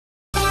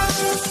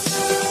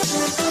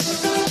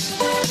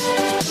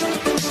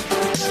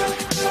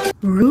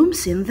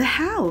Rooms in the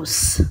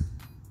house.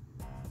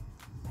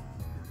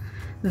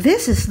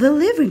 This is the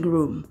living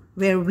room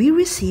where we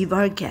receive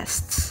our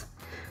guests.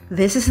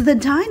 This is the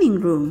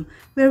dining room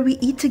where we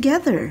eat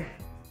together.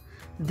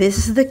 This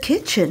is the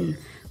kitchen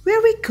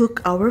where we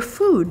cook our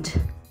food.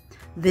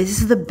 This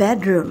is the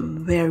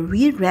bedroom where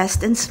we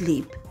rest and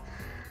sleep.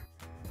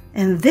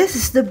 And this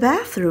is the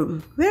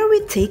bathroom where we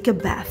take a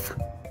bath.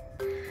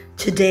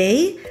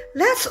 Today,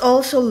 let's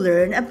also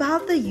learn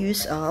about the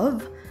use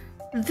of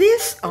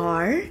these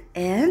are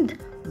and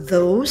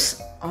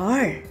those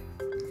are.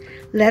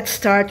 Let's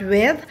start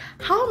with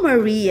how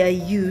Maria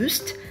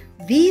used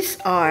these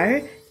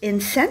are in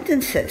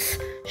sentences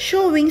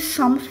showing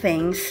some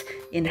things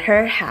in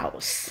her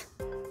house.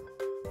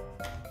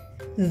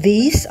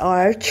 These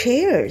are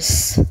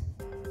chairs.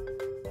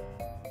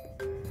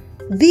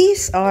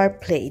 These are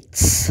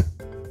plates.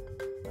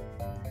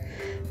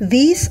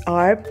 These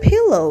are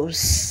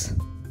pillows.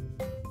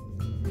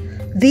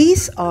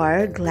 These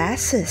are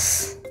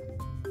glasses.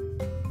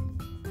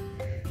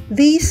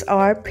 These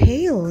are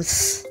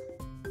pails.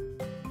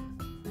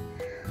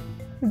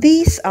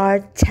 These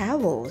are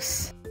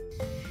towels.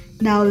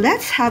 Now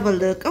let's have a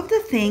look of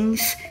the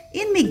things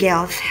in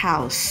Miguel's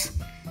house.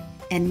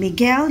 And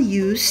Miguel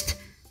used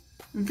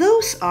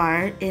those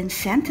are in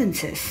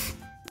sentences.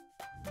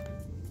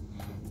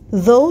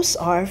 Those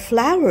are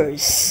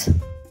flowers.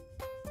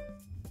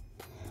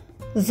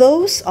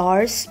 Those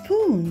are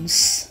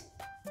spoons.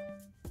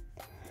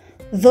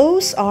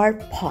 Those are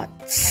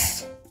pots.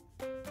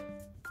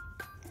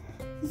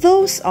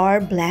 Those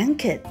are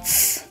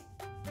blankets.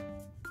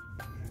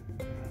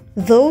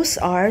 Those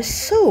are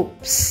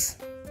soaps.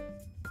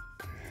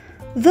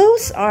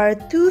 Those are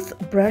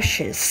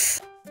toothbrushes.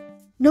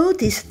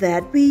 Notice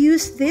that we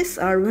use these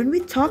are when we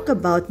talk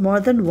about more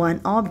than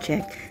one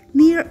object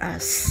near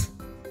us.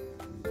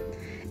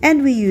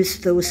 And we use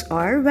those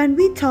are when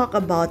we talk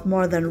about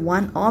more than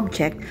one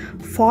object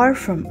far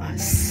from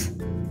us.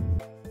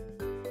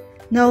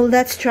 Now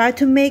let's try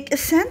to make a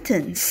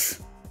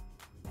sentence.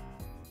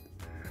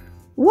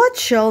 What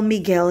shall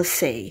Miguel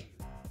say?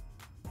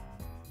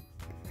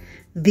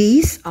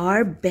 These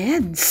are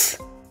beds.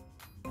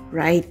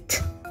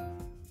 Right.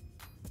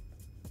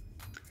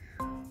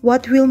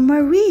 What will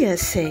Maria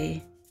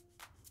say?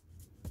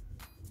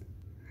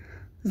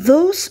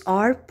 Those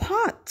are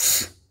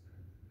pots.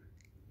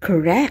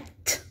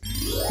 Correct.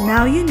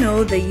 Now you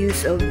know the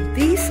use of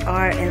these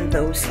are and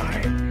those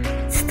are.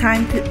 It's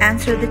time to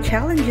answer the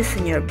challenges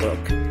in your book.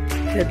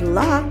 Good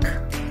luck!